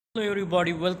Hello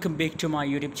everybody, welcome back to my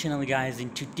YouTube channel guys. In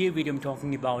today's video I'm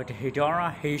talking about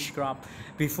Hedera hashgraph.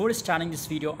 Before starting this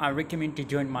video, I recommend to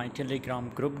join my Telegram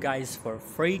group guys for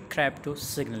free crypto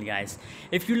signal guys.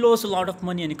 If you lose a lot of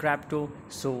money in crypto,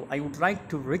 so I would like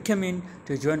to recommend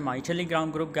to join my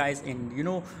Telegram group guys, and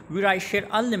where I share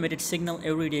unlimited signal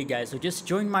every day guys. So just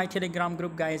join my Telegram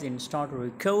group guys and start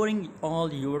recovering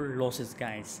all your losses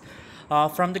guys.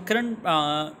 From the current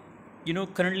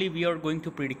currently we are going to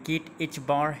predicate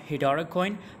HBAR Hedera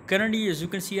coin. Currently, as you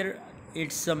can see here,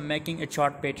 it's making a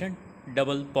chart pattern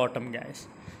double bottom guys.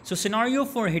 So scenario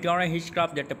for Hedera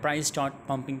hashgraph that the price start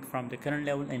pumping from the current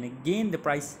level, and again the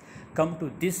price come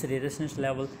to this resistance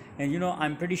level, and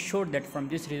I'm pretty sure that from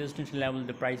this resistance level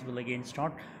the price will again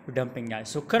start dumping guys.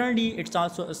 So currently it's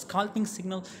also a scalping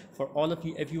signal for all of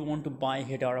you if you want to buy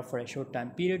Hedera for a short time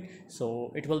period.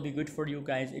 So it will be good for you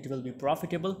guys, it will be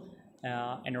profitable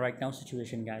and right now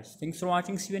situation guys. Thanks for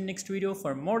watching, see you in next video.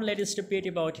 For more latest update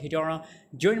about Hedera,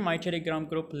 join my Telegram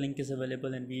group, link is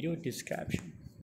available in video description.